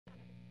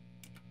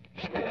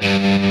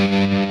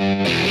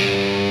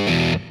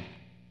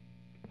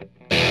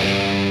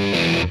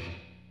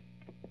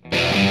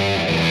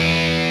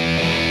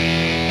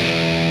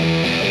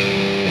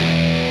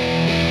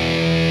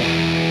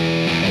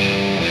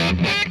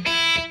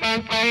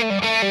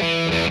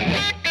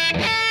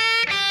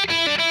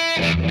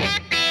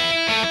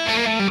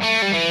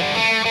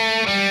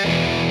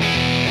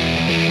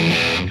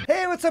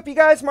What's up, you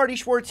guys? Marty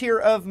Schwartz here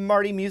of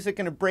Marty Music.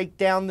 Gonna break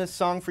down this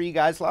song for you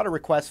guys. A lot of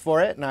requests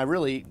for it, and I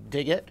really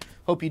dig it.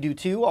 Hope you do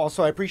too.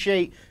 Also, I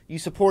appreciate you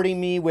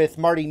supporting me with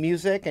Marty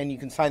Music, and you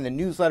can sign the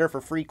newsletter for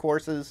free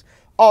courses,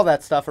 all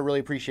that stuff. I really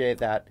appreciate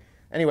that.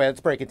 Anyway, let's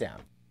break it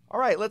down. All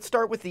right, let's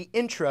start with the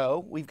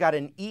intro. We've got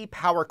an E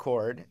power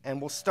chord, and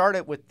we'll start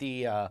it with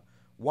the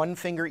one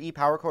finger E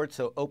power chord,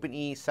 so open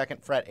E,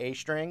 2nd fret A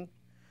string.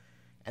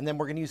 And then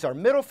we're gonna use our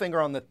middle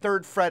finger on the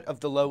 3rd fret of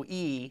the low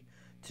E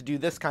to do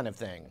this kind of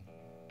thing.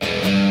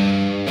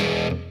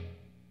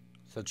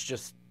 So it's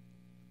just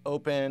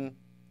open,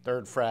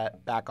 3rd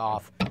fret, back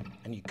off,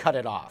 and you cut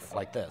it off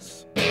like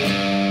this.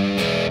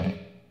 And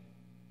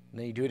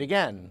then you do it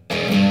again.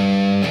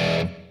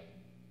 Then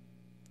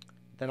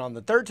on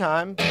the 3rd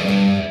time,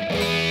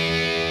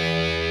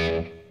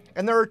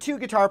 and there are 2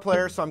 guitar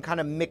players, so I'm kind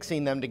of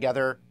mixing them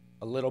together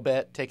a little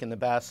bit, taking the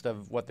best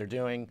of what they're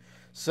doing.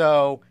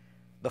 So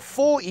the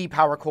full E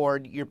power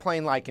chord, you're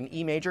playing like an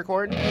E major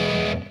chord,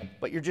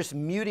 but you're just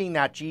muting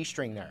that G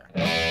string there.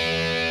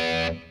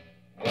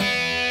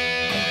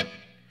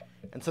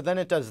 And so then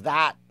it does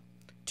that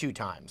 2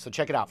 times. So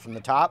check it out from the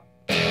top.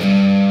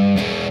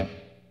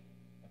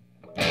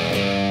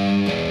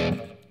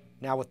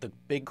 Now with the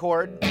big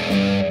chord.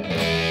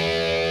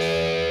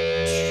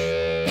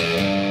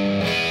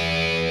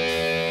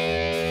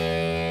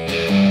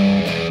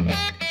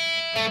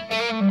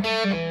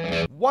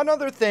 One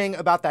other thing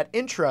about that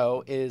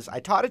intro is I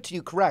taught it to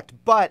you correct,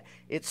 but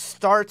it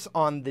starts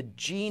on the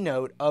G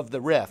note of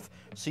the riff.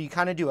 So you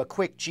kind of do a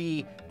quick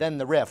G, then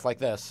the riff like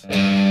this.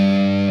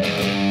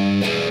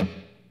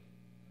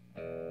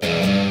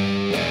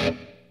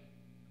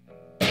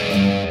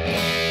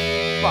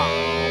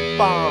 Bum,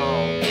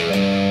 bum.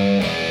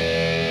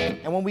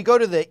 And when we go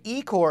to the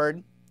E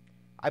chord,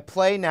 I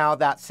play now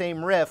that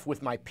same riff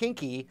with my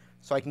pinky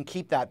so I can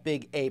keep that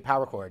big A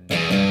power chord.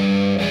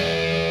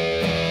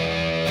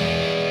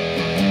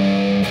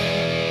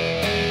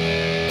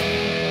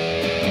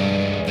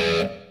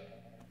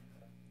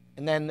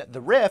 And then the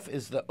riff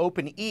is the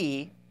open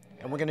E,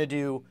 and we're going to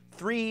do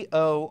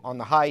 3-0 on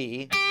the high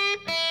E.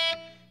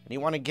 And you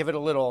want to give it a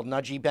little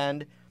nudgy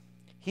bend.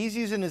 He's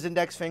using his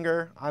index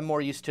finger. I'm more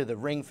used to the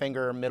ring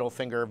finger, middle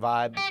finger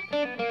vibe.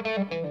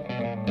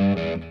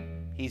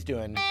 He's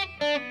doing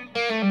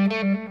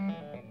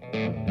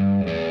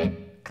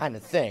kind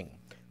of thing.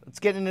 Let's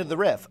get into the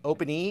riff.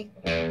 Open E.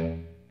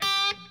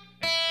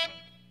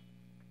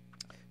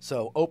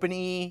 So open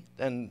E,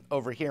 then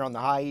over here on the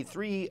high E,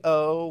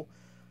 3-0.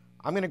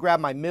 I'm going to grab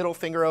my middle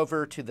finger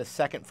over to the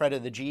 2nd fret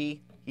of the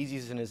G. He's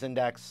using his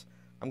index.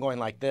 I'm going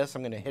like this.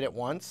 I'm going to hit it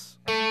once.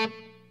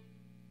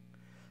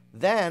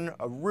 Then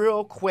a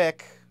real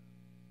quick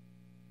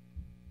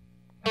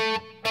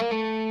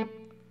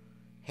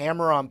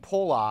hammer on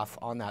pull off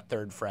on that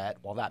 3rd fret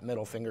while that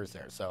middle finger's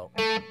there. So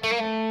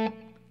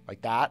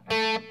like that.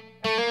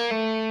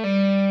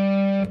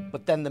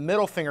 But then the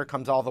middle finger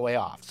comes all the way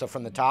off. So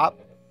from the top.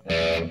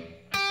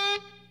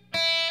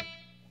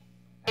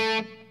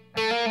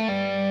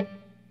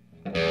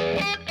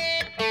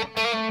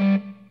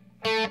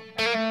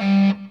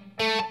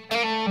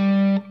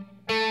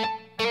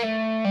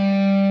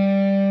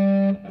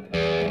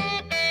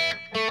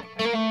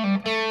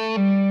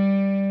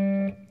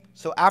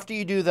 So after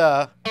you do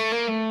the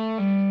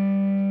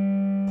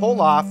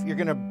pull off, you're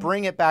going to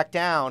bring it back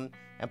down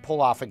and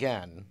pull off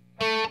again.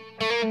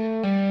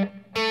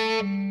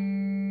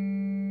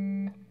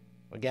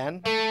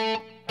 Again.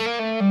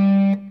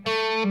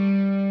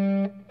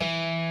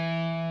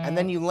 And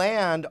then you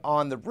land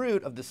on the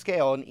root of the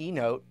scale, an E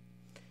note,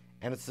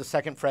 and it's the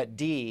 2nd fret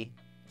D.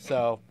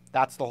 So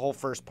that's the whole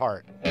first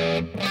part.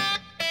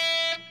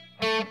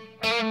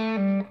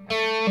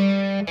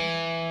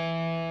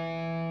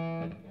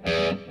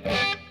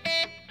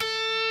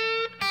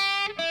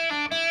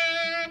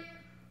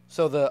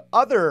 So the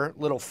other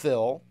little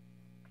fill,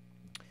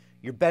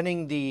 you're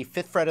bending the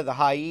 5th fret of the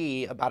high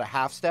E about a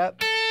half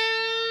step,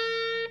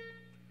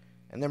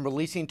 and then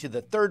releasing to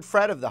the 3rd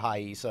fret of the high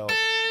E. So,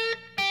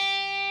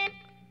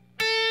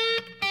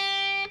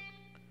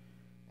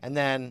 and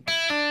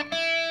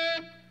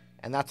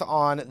that's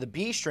on the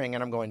B string,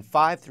 and I'm going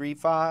 5, 3,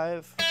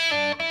 5,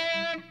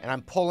 and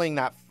I'm pulling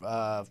that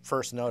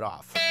first note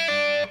off.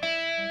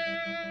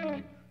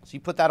 So you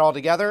put that all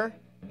together.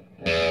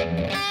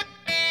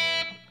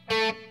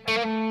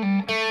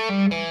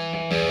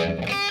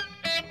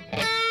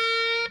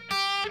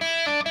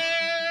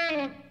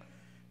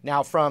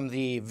 Now from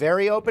the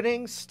very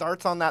opening,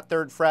 starts on that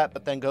 3rd fret,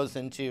 but then goes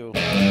into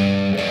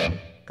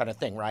kind of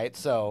thing, right?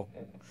 So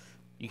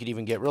you could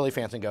even get really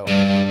fancy and go.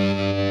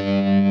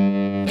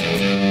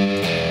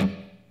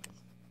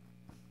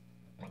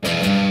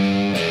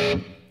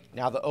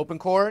 Now the open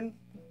chord.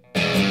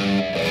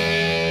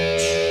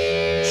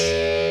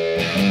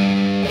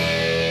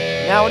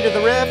 Now into the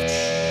riff.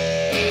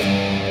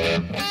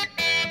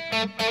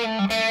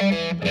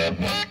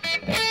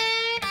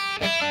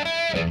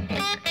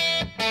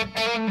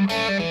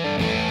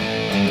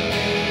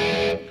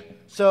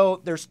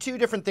 So there's two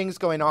different things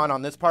going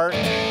on this part.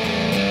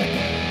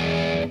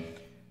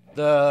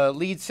 The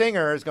lead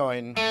singer is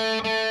going.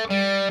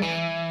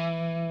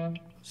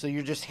 So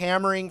you're just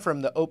hammering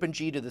from the open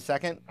G to the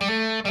second.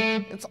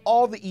 It's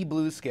all the E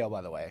blues scale,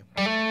 by the way.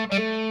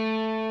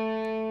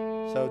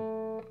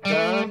 So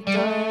dun,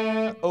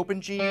 dun, open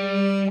G,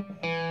 E.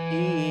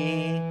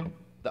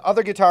 The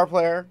other guitar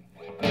player,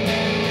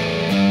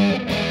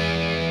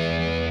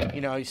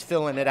 you know, he's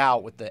filling it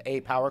out with the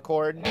A power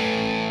chord.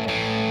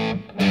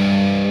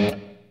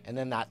 And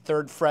then that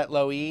third fret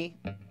low E.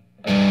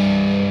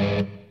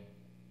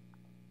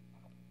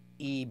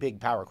 E big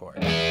power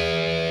chord.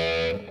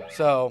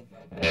 So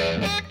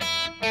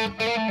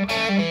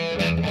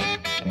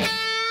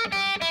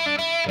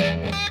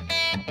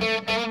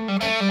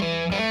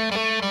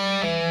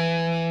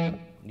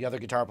the other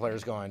guitar player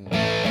is going,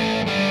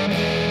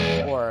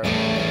 or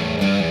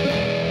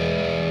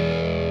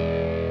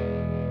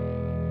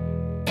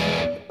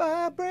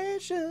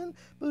vibration,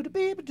 boo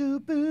boo boo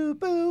boo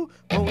boo,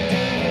 won't do you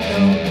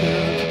no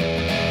good.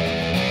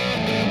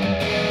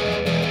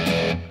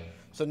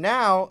 So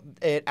now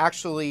it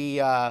actually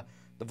the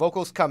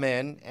vocals come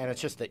in and it's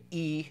just the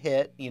E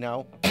hit, you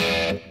know.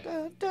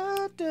 Da,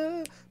 da,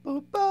 da,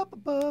 boo, ba,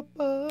 ba,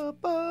 ba,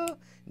 ba.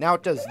 Now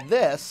it does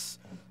this.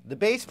 The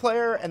bass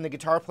player and the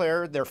guitar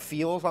player, their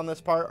feels on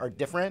this part are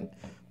different,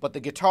 but the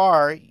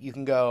guitar, you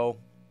can go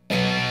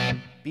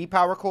B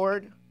power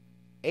chord,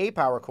 A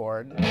power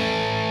chord,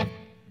 and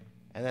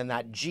then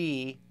that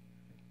G.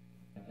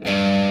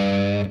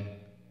 And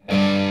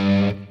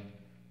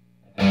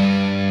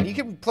you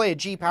can play a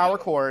G power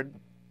chord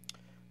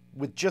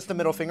with just the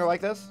middle finger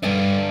like this,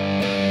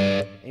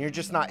 and you're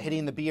just not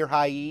hitting the B or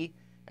high E,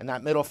 and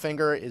that middle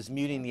finger is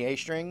muting the A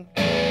string.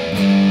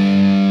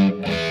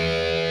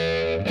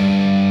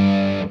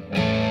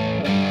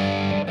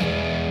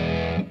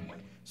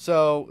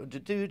 So do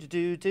do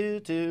do do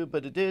do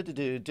but do do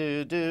do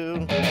do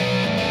do.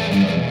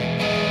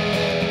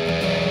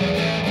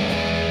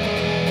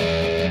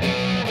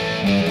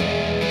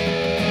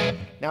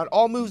 Now it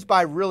all moves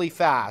by really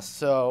fast,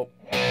 so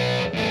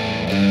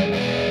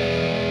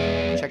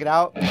check it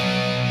out.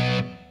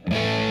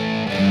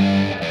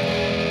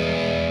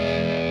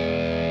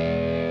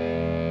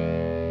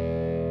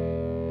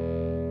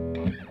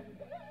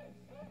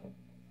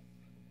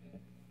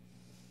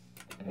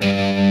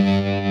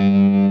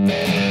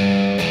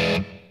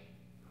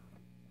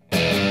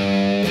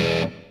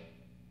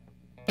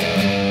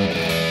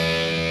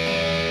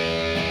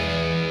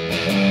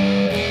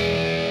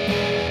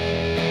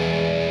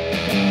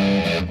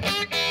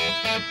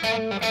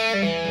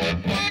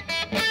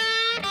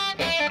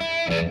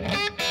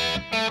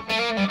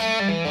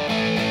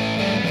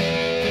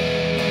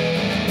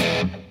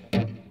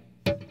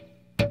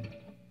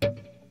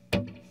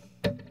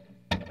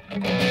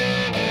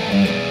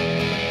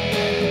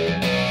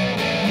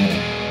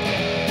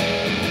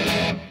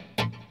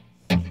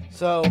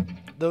 So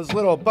those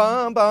little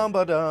bum bum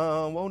ba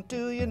dum won't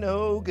do you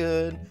no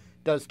good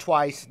does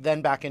twice,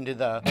 then back into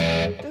the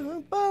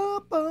do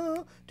ba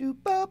ba do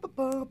ba ba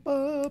ba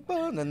ba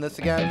ba, and then this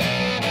again.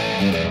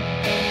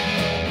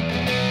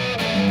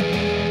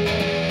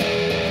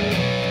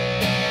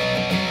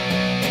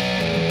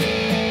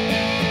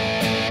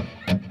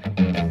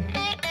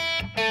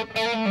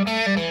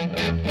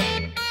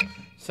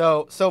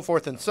 So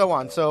forth and so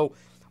on. So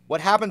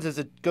what happens is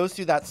it goes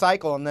through that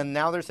cycle, and then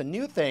now there's a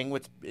new thing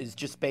which is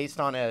just based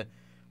on a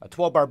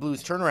 12-bar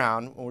blues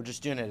turnaround. We're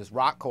just doing it as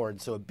rock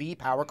chords. So a B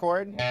power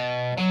chord.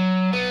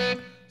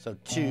 So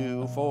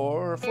 2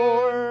 4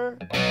 4.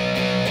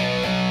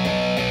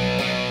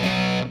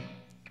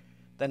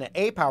 Then an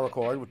A power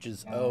chord, which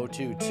is 0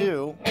 2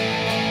 2,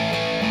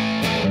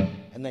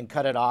 and then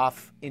cut it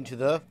off into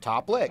the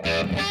top lick.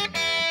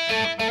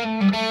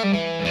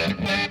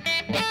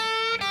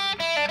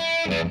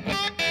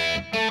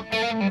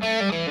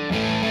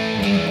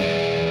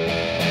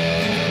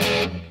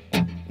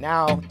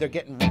 Now they're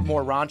getting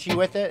more raunchy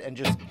with it and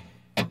just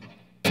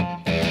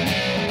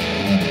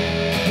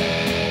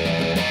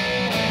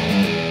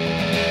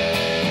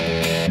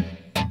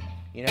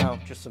you know,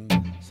 just some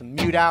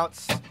mute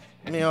outs,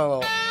 you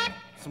know,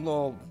 some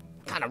little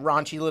kind of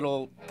raunchy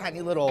little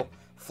tiny little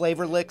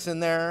flavor licks in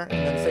there, and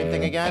then same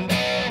thing again.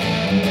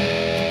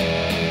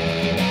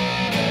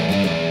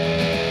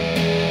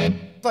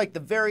 Like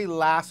the very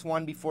last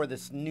one before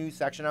this new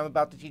section I'm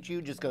about to teach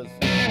you just goes,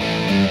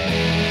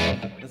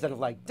 instead of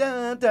like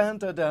dun dun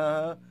dun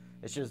dun,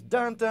 it's just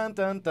dun dun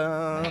dun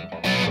dun.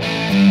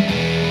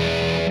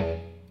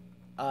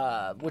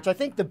 Which I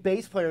think the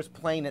bass player is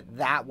playing it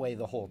that way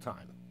the whole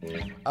time.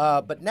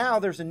 But now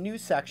there's a new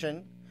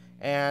section,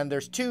 and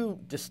there's two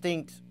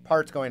distinct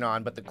parts going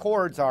on, but the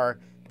chords are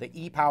the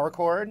E power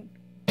chord,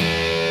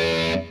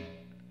 and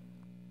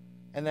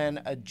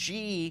then a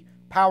G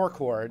power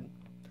chord.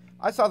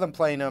 I saw them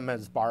playing them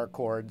as bar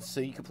chords, so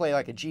you could play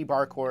like a G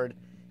bar chord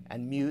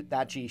and mute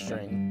that G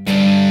string,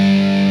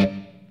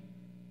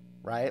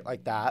 right,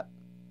 like that,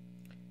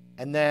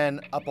 and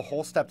then up a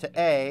whole step to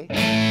A,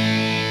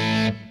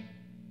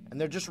 and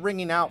they're just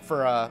ringing out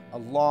for a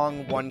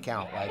long one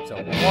count, right? So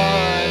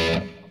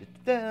 1,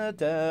 da,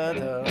 da,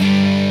 da.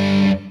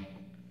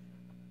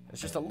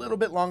 It's just a little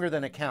bit longer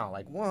than a count,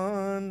 like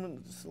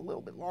 1, just a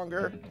little bit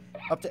longer,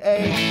 up to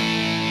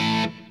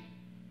A,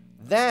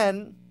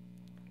 then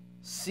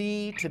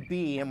C to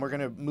B, and we're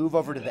going to move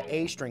over to the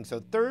A string. So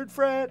 3rd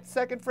fret,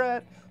 2nd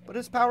fret, but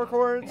it's power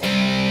chords.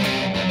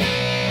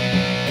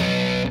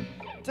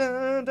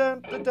 Dun,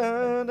 dun, dun,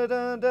 dun, dun,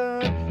 dun,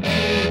 dun.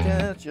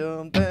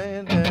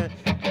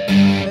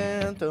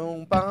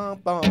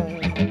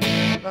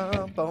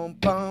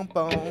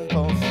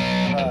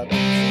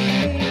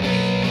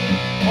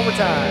 One more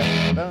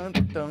time. Dun,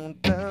 dun,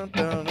 dun,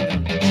 dun,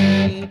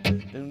 G,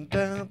 dun,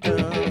 dun,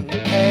 dun,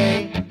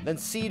 A, then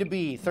C to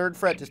B, 3rd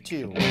fret to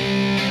 2.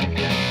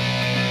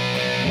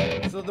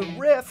 So the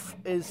riff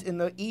is in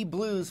the E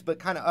blues, but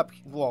kind of up,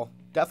 well,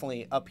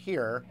 definitely up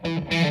here.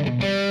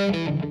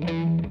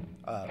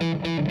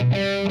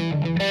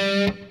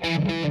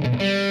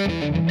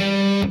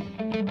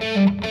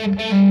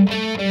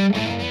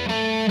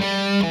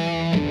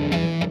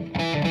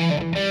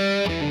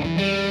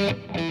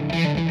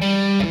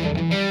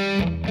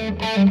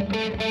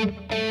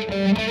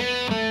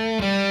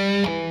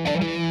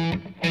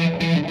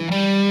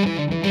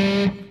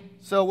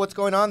 So what's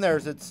going on there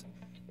is it's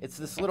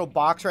this little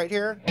box right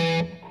here.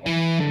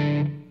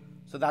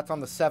 So that's on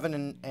the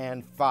 7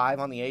 and 5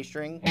 on the A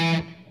string.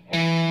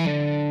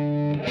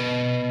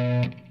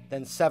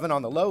 Then 7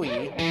 on the low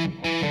E.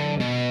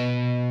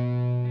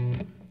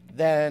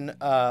 Then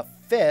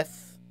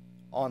 5th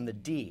on the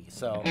D.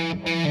 So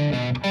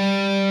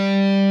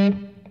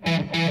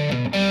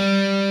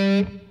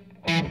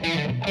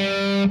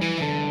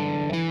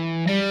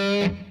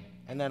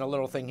and then a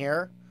little thing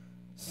here.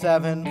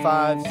 7,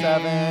 5,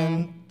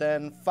 7,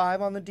 then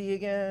 5 on the D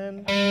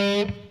again.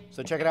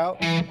 So check it out.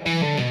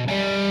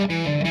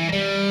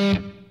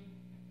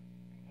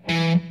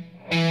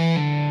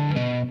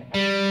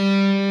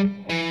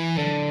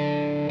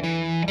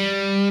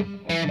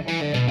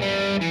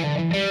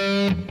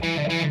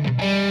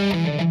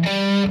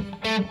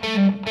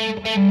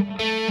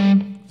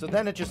 So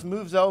then it just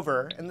moves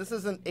over, and this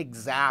isn't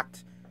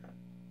exact,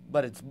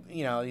 but it's,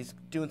 you know, he's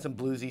doing some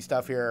bluesy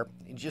stuff here.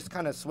 He just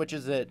kind of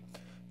switches it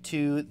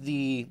to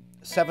the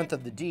 7th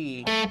of the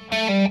D.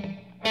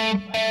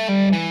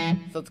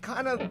 So it's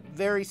kind of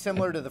very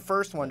similar to the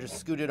first one, just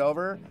scooted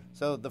over.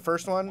 So the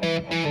first one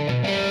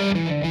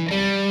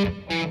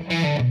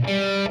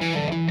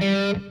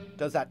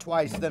does that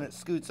twice, then it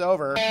scoots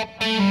over,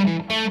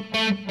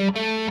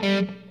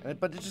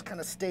 but it just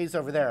kind of stays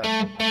over there.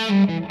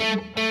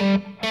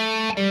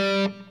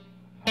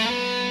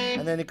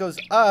 And then it goes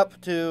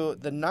up to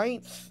the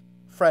 9th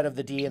fret of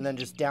the D and then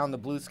just down the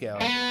blues scale.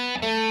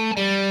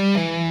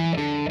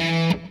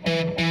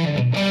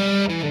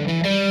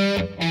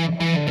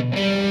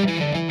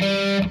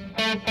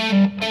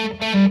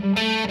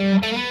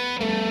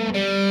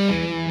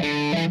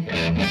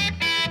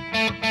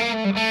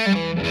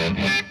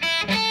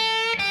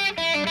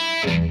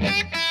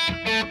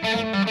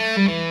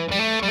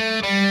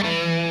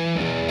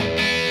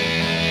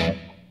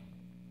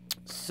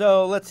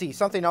 So let's see,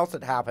 something else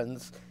that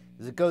happens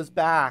is it goes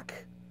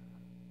back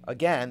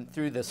again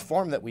through this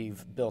form that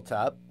we've built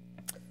up,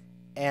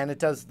 and it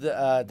does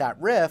the, that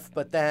riff,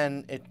 but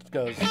then it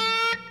goes,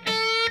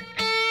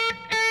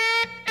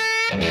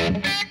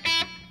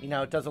 you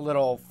know, it does a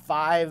little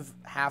 5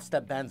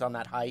 half-step bends on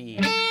that high E.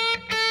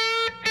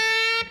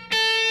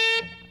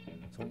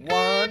 So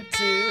 1,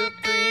 2,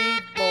 3,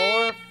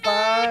 4,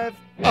 5,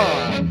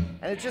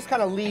 and it just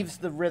kind of leaves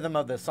the rhythm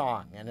of the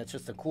song, and it's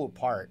just a cool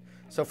part.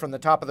 So from the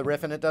top of the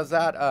riff, and it does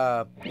that,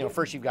 you know,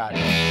 first you've got,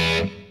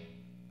 and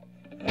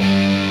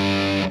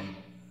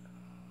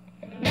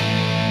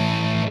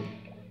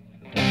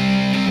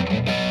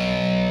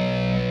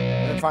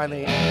then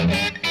finally,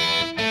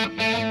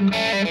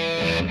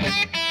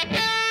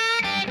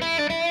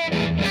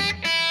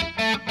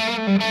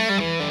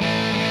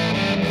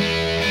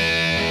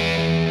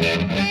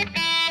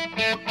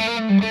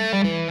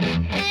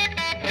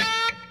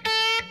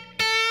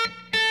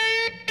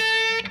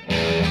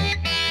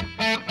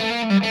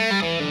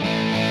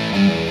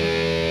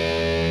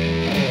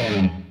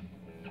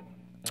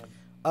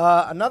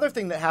 another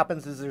thing that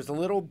happens is there's a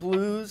little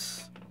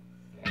blues.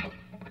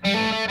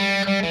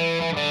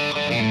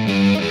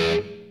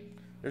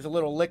 There's a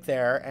little lick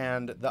there,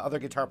 and the other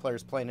guitar player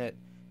is playing it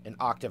an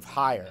octave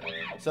higher.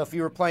 So if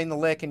you were playing the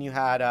lick and you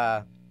had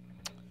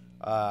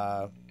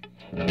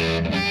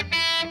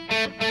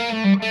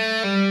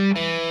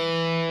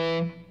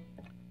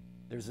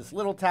there's this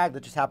little tag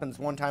that just happens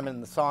one time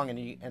in the song,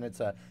 and it's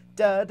a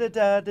da da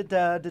da da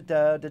da da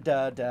da da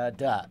da da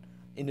da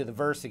into the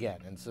verse again,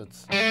 and so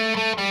it's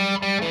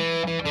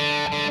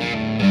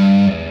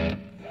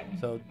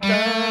so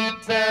da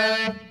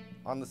da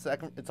on the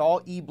second. It's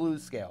all E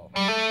blues scale.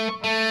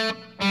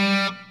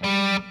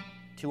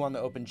 2 on the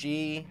open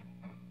G.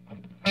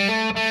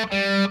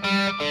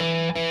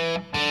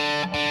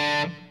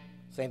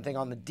 Same thing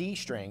on the D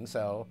string.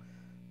 So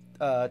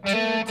 2 2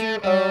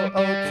 0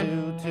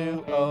 0 2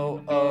 2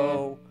 0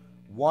 0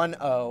 1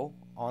 0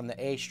 on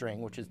the A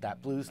string, which is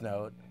that blues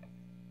note.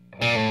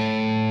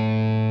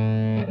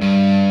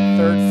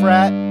 3rd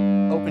fret,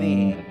 open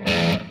E.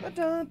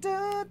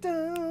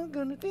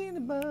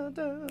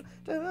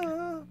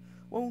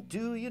 Won't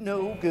do you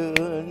no good.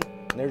 And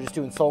they're just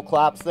doing soul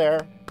claps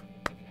there.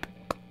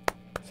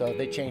 So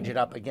they change it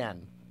up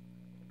again.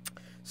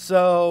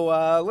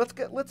 So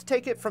let's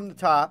take it from the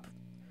top.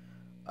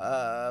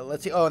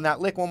 Let's see. Oh, and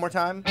that lick one more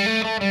time.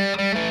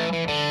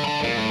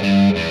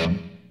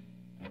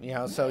 You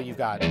know, so you've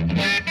got.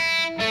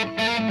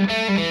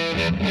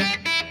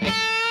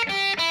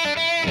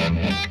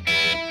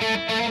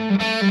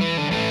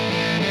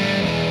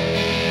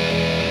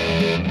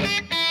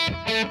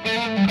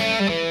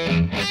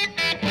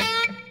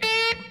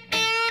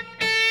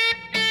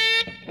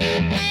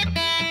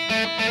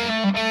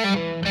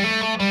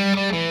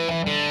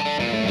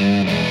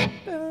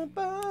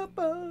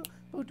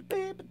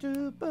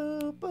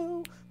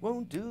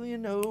 Won't do you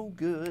no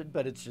good,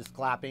 but it's just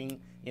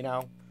clapping, you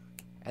know.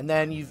 And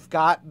then you've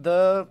got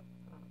the,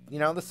 you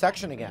know, the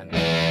section again,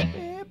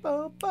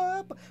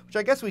 which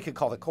I guess we could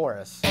call the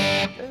chorus.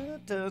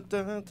 Up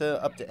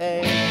to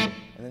A,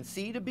 and then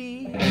C to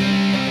B.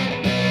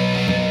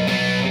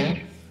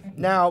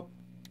 Now,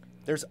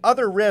 there's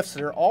other riffs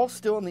that are all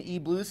still in the E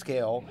blues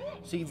scale.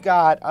 So you've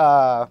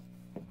got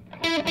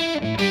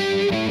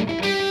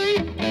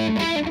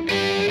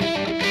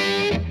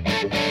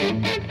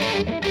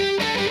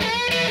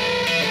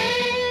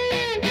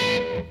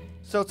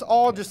so it's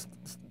all just,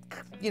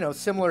 you know,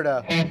 similar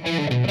to,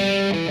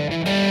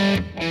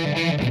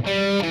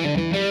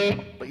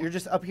 but you're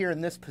just up here in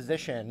this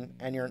position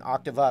and you're an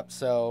octave up,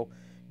 so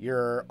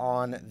you're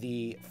on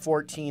the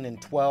 14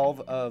 and 12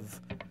 of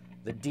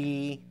the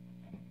D,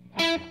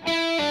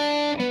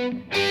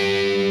 and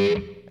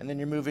then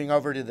you're moving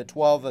over to the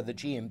 12 of the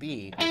G and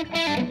B.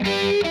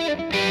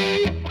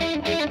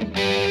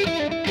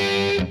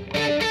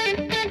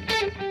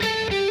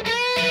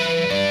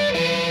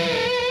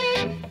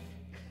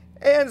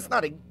 And it's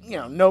not a, you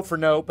know, note for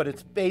note, but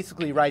it's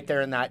basically right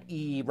there in that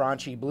E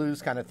raunchy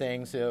blues kind of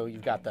thing. So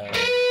you've got the,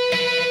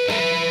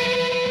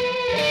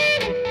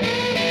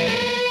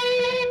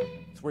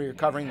 it's where you're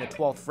covering the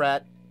 12th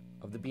fret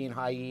of the B and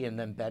high E and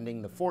then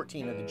bending the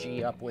 14 of the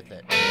G up with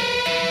it.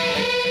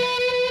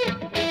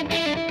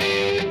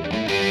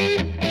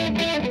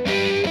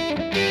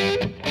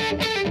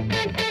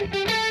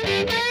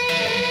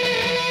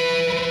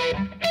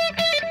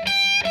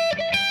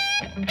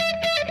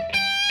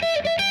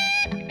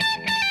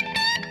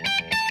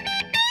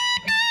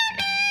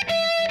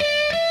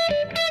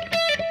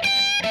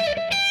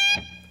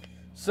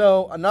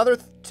 So another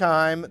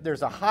time,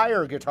 there's a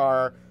higher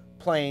guitar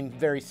playing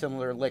very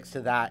similar licks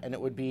to that, and it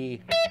would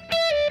be.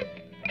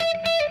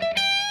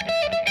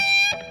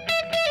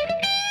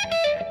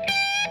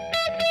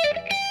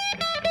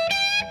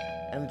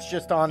 And it's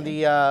just on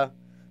the,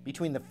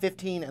 between the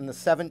 15 and the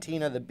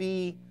 17 of the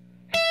B.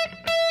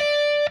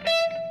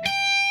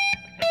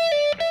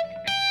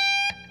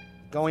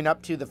 Going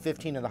up to the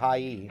 15 of the high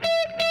E.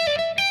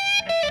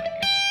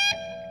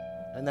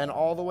 And then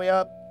all the way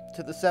up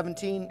to the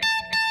 17.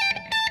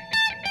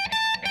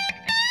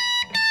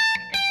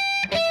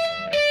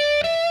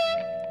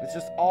 It's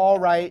just all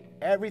right.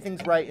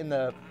 Everything's right in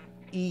the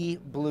E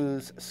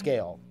blues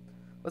scale.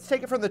 Let's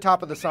take it from the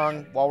top of the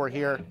song while we're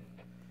here,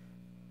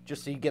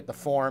 just so you get the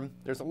form.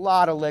 There's a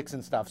lot of licks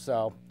and stuff,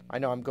 so I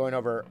know I'm going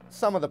over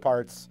some of the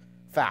parts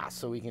fast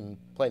so we can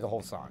play the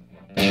whole song.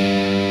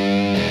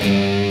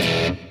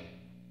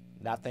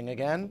 That thing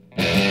again.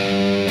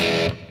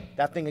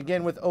 That thing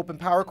again with open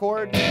power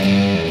chord. Again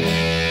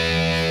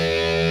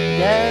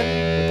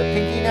with the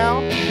pinky now.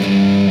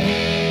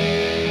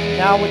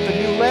 Now with the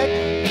new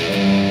lick.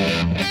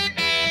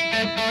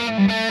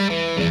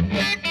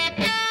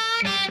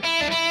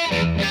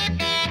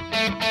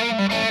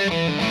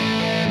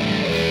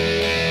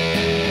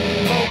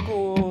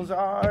 Vocals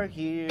are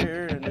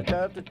here. And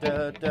da, da,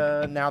 da,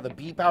 da. Now the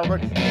B power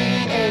chord.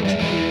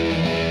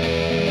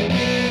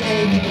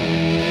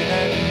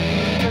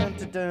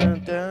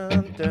 Dun,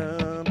 dun,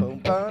 dun, boom,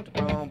 boom,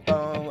 boom,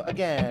 boom.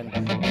 Again.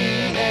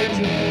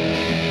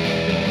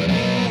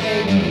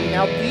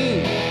 Now B.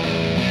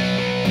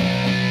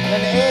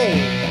 Then A.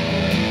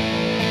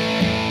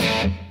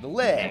 The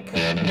lick.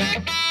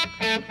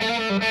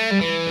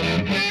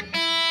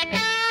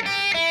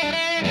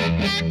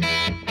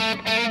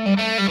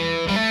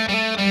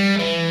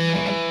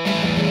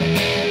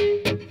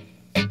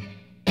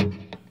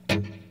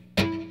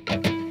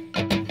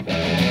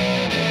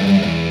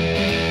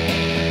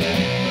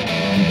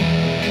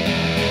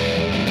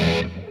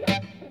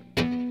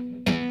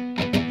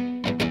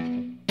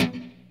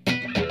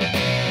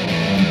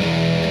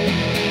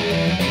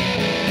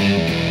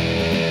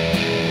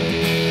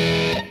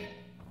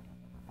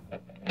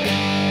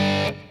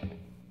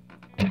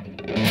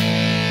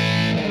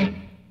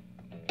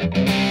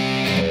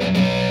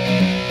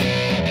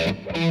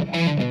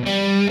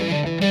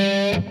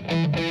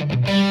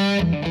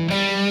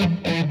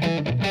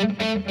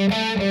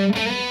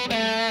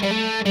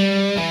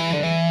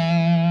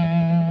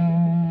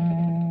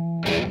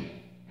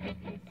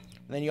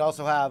 Then you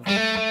also have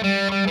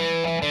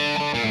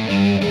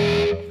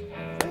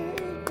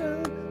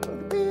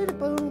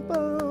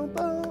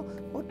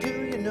won't do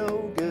you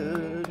no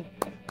good,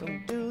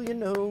 don't do you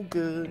no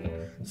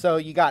good. So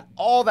you got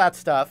all that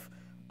stuff.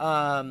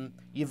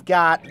 You've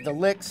got the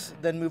licks,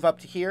 then move up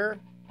to here,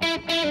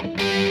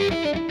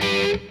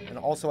 and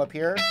also up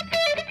here.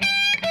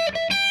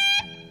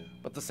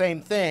 But the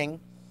same thing.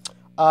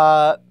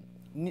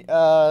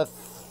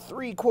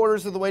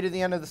 3/4 of the way to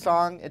the end of the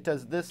song, it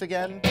does this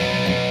again.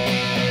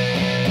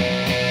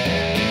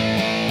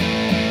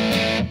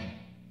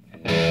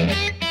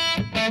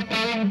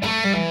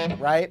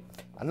 Right?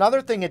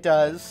 Another thing it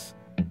does,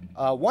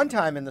 one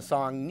time in the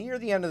song, near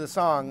the end of the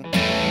song,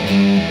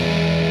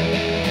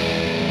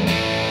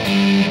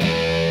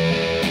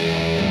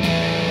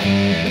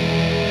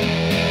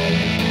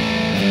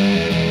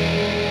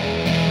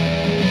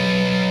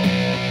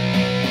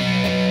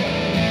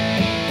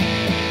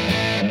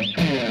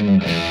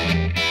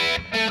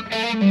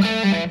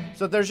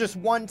 so there's just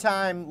one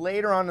time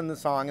later on in the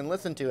song, and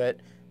listen to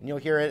it, and you'll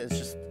hear it, it's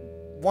just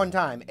one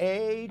time.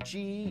 A,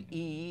 G,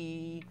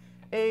 E,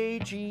 A,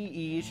 G,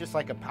 E. It's just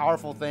like a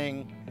powerful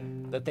thing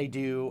that they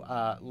do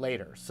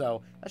later.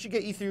 So that should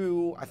get you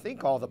through, I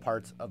think, all the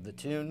parts of the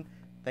tune.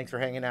 Thanks for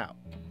hanging out.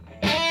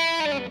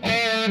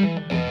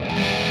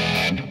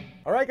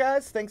 All right,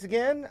 guys, thanks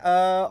again.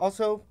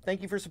 Also,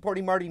 thank you for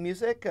supporting Marty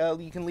Music.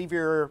 You can leave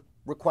your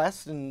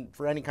requests and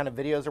for any kind of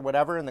videos or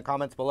whatever in the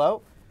comments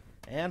below.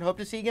 And hope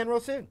to see you again real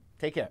soon.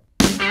 Take care.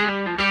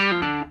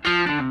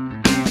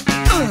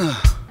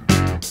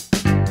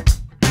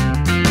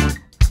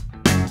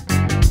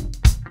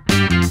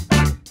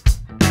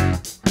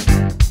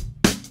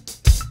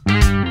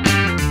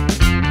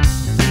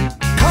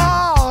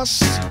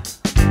 Cost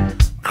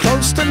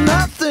close to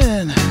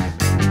nothing.